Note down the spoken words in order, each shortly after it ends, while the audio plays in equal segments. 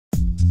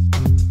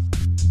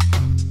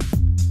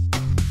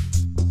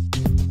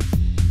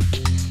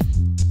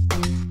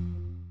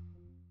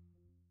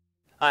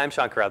Hi, I'm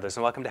Sean Carruthers,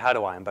 and welcome to How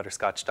Do I on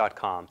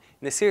Butterscotch.com. In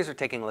this series, we're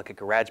taking a look at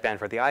GarageBand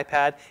for the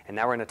iPad, and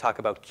now we're going to talk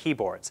about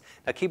keyboards.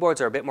 Now, keyboards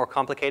are a bit more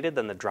complicated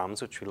than the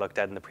drums, which we looked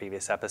at in the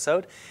previous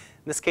episode.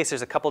 In this case,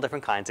 there's a couple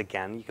different kinds.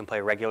 Again, you can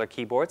play regular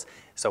keyboards,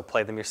 so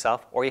play them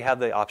yourself, or you have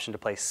the option to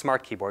play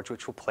smart keyboards,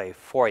 which will play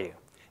for you.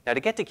 Now,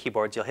 to get to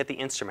keyboards, you'll hit the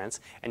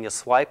instruments, and you'll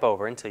swipe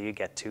over until you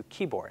get to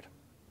keyboard.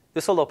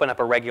 This will open up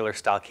a regular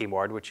style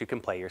keyboard, which you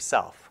can play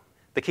yourself.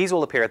 The keys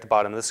will appear at the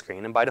bottom of the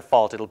screen, and by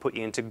default, it'll put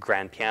you into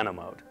grand piano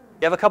mode.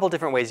 You have a couple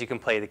different ways you can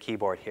play the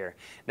keyboard here.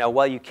 Now,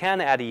 while you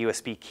can add a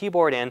USB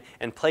keyboard in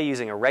and play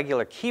using a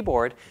regular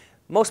keyboard,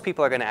 most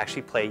people are going to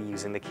actually play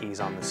using the keys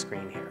on the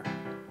screen here.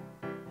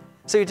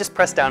 So you just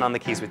press down on the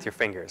keys with your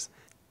fingers.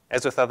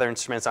 As with other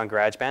instruments on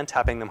GarageBand,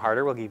 tapping them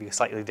harder will give you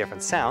slightly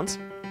different sounds.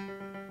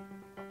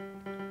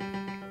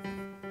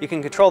 You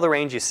can control the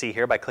range you see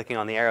here by clicking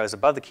on the arrows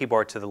above the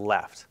keyboard to the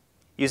left.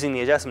 Using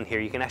the adjustment here,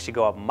 you can actually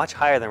go up much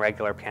higher than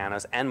regular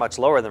pianos and much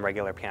lower than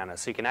regular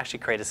pianos, so you can actually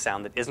create a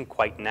sound that isn't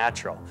quite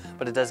natural,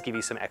 but it does give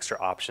you some extra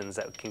options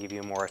that can give you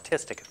a more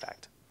artistic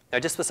effect. Now,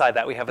 just beside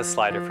that, we have a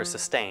slider for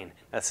sustain.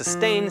 Now,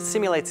 sustain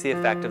simulates the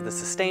effect of the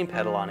sustain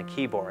pedal on a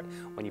keyboard.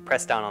 When you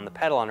press down on the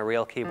pedal on a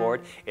real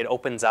keyboard, it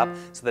opens up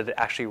so that it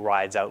actually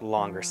rides out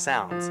longer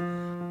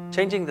sounds.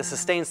 Changing the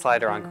sustain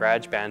slider on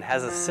GarageBand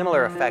has a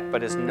similar effect,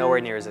 but is nowhere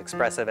near as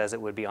expressive as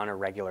it would be on a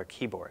regular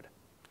keyboard.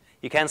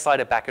 You can slide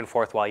it back and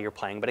forth while you're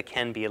playing, but it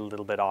can be a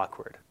little bit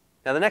awkward.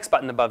 Now, the next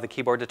button above the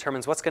keyboard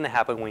determines what's going to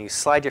happen when you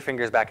slide your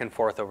fingers back and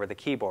forth over the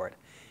keyboard.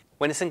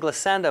 When it's in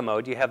glissando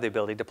mode, you have the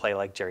ability to play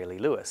like Jerry Lee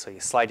Lewis. So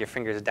you slide your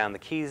fingers down the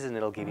keys and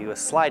it'll give you a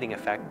sliding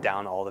effect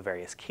down all the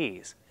various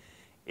keys.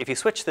 If you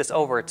switch this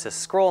over to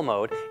scroll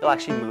mode, you'll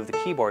actually move the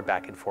keyboard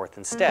back and forth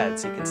instead.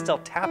 So you can still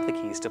tap the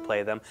keys to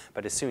play them,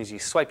 but as soon as you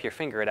swipe your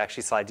finger, it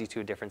actually slides you to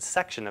a different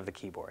section of the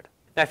keyboard.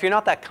 Now, if you're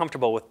not that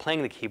comfortable with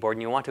playing the keyboard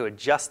and you want to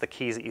adjust the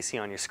keys that you see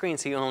on your screen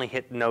so you only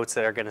hit notes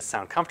that are going to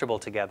sound comfortable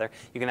together,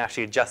 you can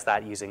actually adjust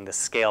that using the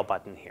scale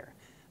button here.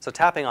 So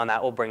tapping on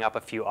that will bring up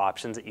a few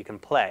options that you can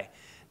play.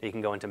 You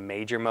can go into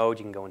major mode,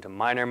 you can go into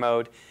minor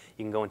mode,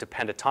 you can go into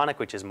pentatonic,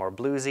 which is more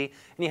bluesy,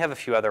 and you have a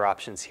few other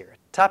options here.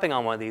 Tapping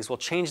on one of these will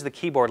change the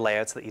keyboard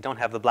layout so that you don't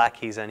have the black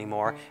keys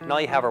anymore, and all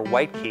you have are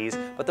white keys,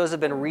 but those have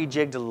been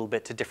rejigged a little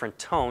bit to different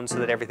tones so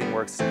that everything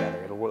works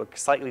together. It'll work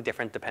slightly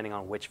different depending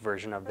on which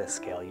version of this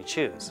scale you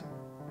choose.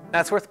 Now,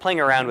 it's worth playing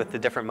around with the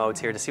different modes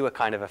here to see what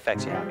kind of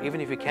effects you have.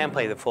 Even if you can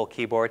play the full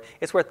keyboard,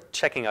 it's worth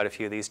checking out a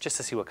few of these just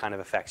to see what kind of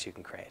effects you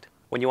can create.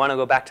 When you want to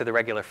go back to the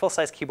regular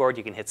full-size keyboard,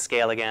 you can hit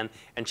scale again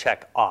and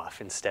check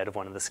off instead of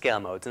one of the scale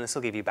modes, and this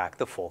will give you back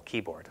the full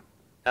keyboard.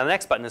 Now, the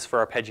next button is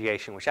for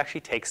arpeggiation, which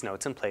actually takes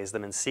notes and plays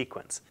them in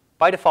sequence.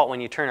 By default, when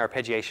you turn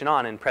arpeggiation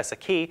on and press a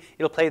key,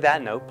 it'll play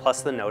that note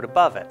plus the note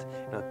above it.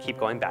 It'll keep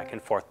going back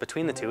and forth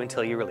between the two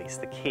until you release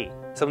the key.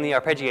 So in the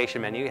arpeggiation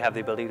menu, you have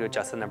the ability to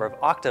adjust the number of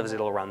octaves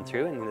it'll run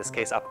through, and in this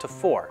case up to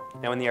 4.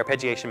 Now in the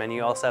arpeggiation menu,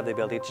 you also have the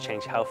ability to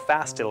change how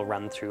fast it'll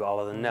run through all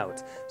of the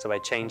notes. So by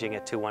changing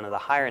it to one of the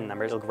higher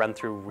numbers, it'll run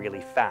through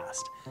really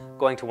fast.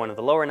 Going to one of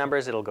the lower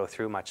numbers, it'll go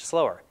through much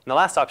slower. And the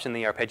last option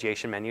in the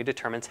arpeggiation menu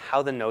determines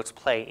how the notes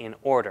play in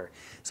order.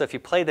 So if you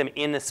play them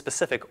in a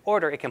specific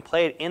order, it can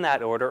play it in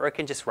that order, or it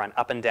can just run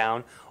up and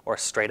down, or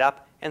straight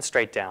up and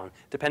straight down,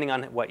 depending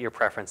on what your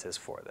preference is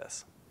for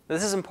this. Now,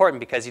 this is important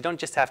because you don't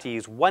just have to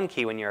use one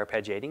key when you're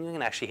arpeggiating, you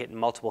can actually hit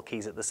multiple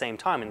keys at the same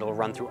time, and it'll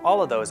run through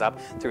all of those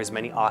up through as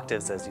many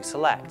octaves as you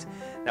select.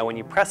 Now, when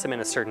you press them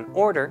in a certain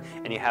order,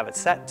 and you have it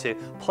set to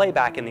play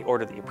back in the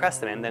order that you press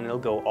them in, then it'll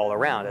go all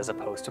around, as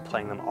opposed to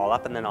playing them all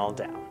up and then all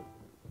down.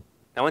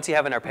 Now, once you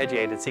have an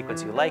arpeggiated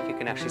sequence you like, you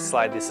can actually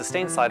slide the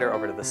sustain slider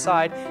over to the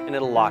side, and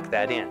it'll lock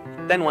that in.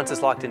 Then once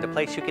it's locked into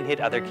place, you can hit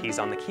other keys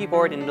on the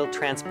keyboard, and it'll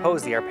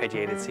transpose the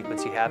arpeggiated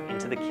sequence you have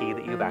into the key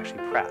that you've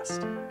actually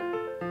pressed.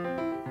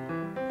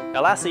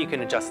 Now lastly, you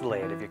can adjust the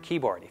layout of your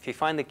keyboard. If you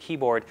find the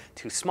keyboard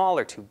too small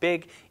or too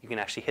big, you can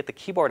actually hit the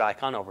keyboard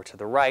icon over to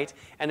the right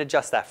and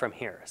adjust that from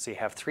here. So you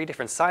have 3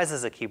 different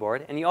sizes of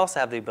keyboard, and you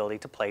also have the ability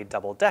to play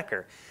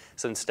double-decker.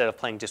 So instead of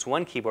playing just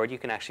one keyboard, you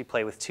can actually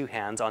play with 2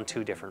 hands on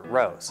 2 different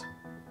rows.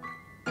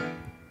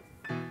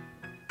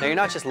 Now, you're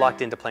not just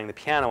locked into playing the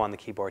piano on the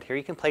keyboard here,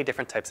 you can play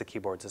different types of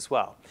keyboards as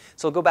well.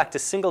 So we'll go back to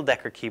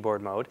single-decker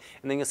keyboard mode,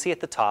 and then you'll see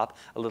at the top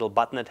a little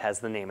button that has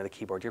the name of the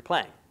keyboard you're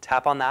playing.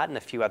 Tap on that and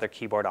a few other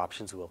keyboard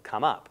options will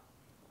come up.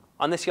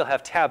 On this, you'll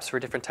have tabs for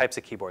different types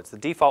of keyboards. The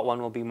default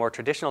one will be more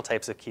traditional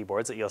types of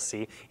keyboards that you'll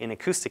see in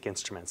acoustic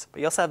instruments, but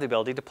you also have the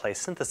ability to play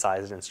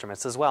synthesized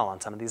instruments as well on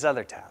some of these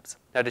other tabs.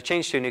 Now, to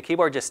change to a new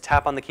keyboard, just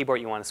tap on the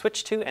keyboard you want to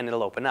switch to, and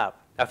it'll open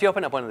up. Now, if you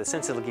open up one of the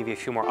synths, it'll give you a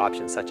few more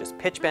options, such as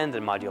pitch bend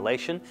and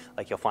modulation,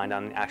 like you'll find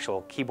on an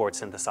actual keyboard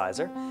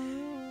synthesizer.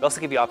 It'll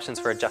also give you options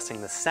for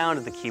adjusting the sound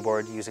of the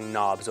keyboard using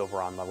knobs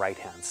over on the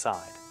right-hand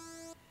side.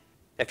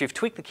 If you've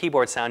tweaked the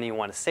keyboard sound and you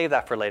want to save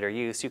that for later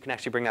use, you can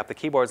actually bring up the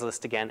keyboards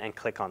list again and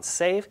click on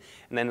Save,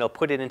 and then it'll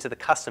put it into the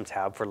Custom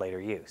tab for later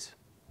use.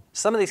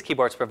 Some of these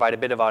keyboards provide a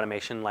bit of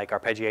automation, like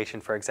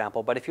arpeggiation, for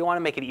example, but if you want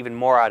to make it even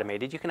more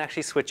automated, you can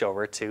actually switch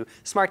over to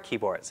smart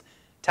keyboards.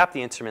 Tap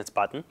the Instruments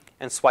button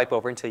and swipe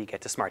over until you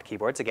get to Smart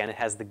Keyboards. Again, it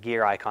has the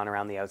gear icon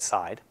around the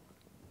outside.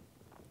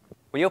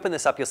 When you open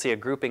this up, you'll see a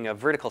grouping of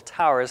vertical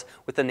towers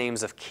with the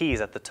names of keys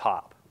at the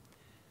top.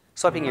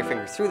 Swiping your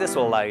finger through this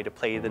will allow you to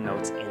play the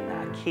notes in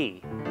that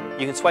key.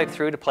 You can swipe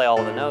through to play all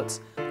of the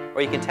notes,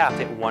 or you can tap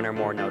to hit one or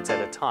more notes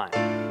at a time.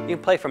 You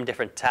can play from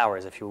different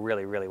towers if you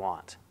really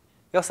want.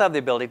 You also have the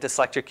ability to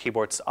select your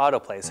keyboard's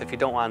autoplay, so if you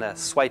don't want to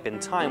swipe in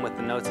time with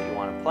the notes that you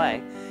want to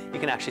play, you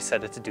can actually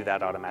set it to do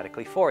that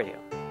automatically for you.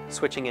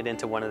 Switching it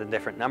into one of the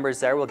different numbers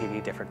there will give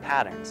you different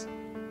patterns.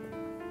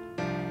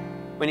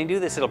 When you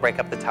do this, it'll break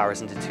up the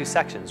towers into two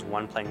sections,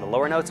 one playing the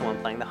lower notes and one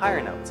playing the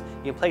higher notes.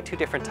 You can play two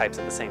different types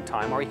at the same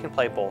time, or you can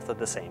play both at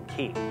the same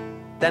key.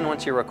 Then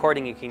once you're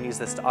recording, you can use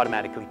this to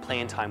automatically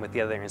play in time with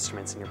the other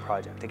instruments in your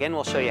project. Again,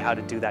 we'll show you how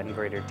to do that in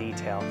greater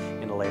detail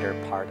in a later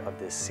part of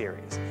this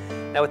series.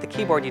 Now with the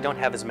keyboard, you don't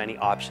have as many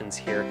options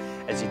here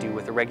as you do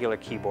with a regular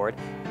keyboard.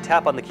 You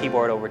tap on the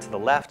keyboard over to the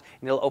left,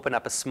 and it'll open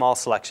up a small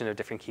selection of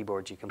different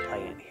keyboards you can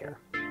play in here.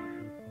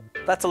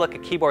 That's a look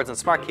at keyboards and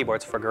smart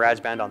keyboards for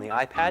GarageBand on the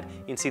iPad.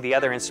 You can see the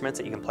other instruments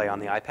that you can play on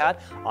the iPad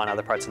on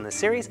other parts in this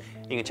series.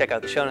 You can check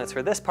out the show notes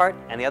for this part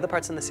and the other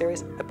parts in the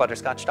series at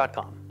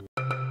butterscotch.com.